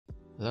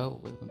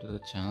Hello, welcome to the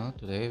channel.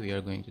 Today we are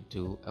going to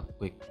do a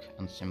quick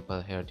and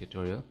simple hair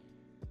tutorial.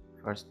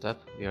 First up,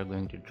 we are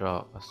going to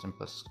draw a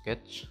simple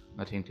sketch,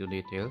 nothing too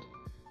detailed,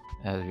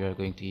 as we are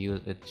going to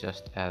use it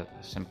just as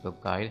a simple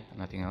guide,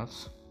 nothing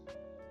else.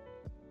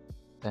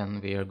 Then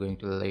we are going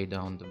to lay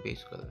down the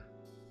base color.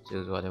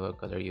 Choose whatever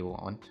color you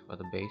want for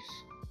the base.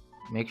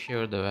 Make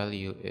sure the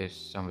value is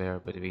somewhere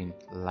between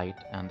light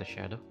and the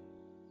shadow.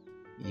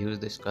 Use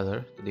this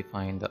color to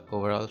define the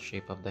overall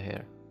shape of the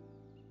hair.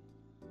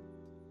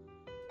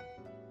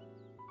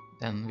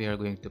 Then we are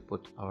going to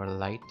put our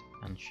light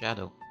and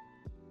shadow.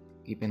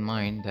 Keep in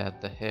mind that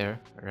the hair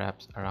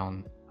wraps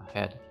around a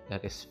head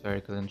that is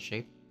spherical in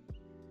shape,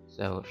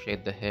 so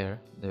shade the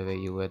hair the way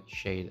you would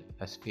shade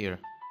a sphere.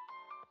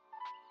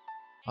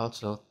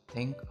 Also,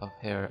 think of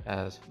hair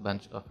as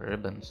bunch of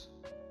ribbons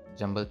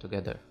jumbled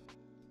together.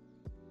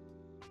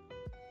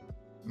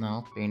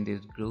 Now paint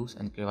these grooves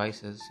and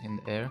crevices in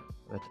the air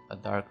with a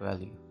dark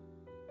value.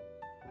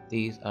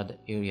 These are the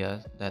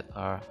areas that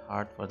are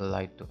hard for the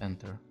light to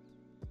enter.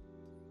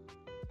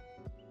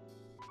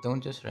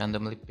 Don't just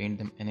randomly paint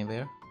them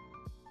anywhere,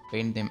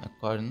 paint them in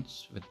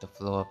accordance with the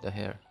flow of the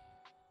hair.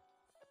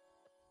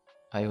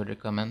 I would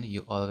recommend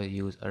you always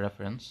use a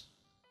reference,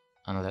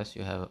 unless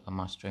you have a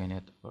master in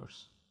it, of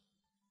course.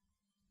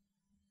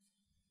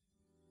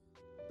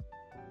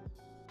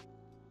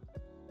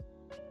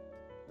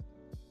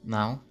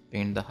 Now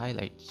paint the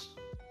highlights.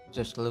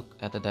 Just look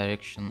at the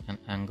direction and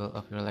angle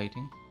of your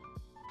lighting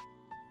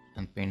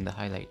and paint the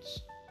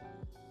highlights.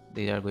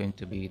 These are going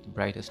to be the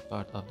brightest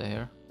part of the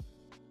hair.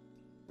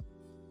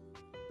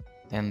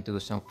 Then do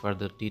some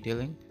further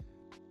detailing.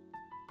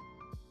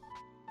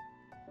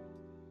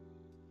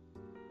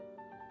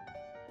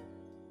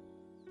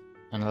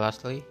 And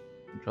lastly,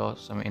 draw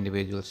some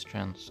individual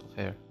strands of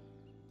hair.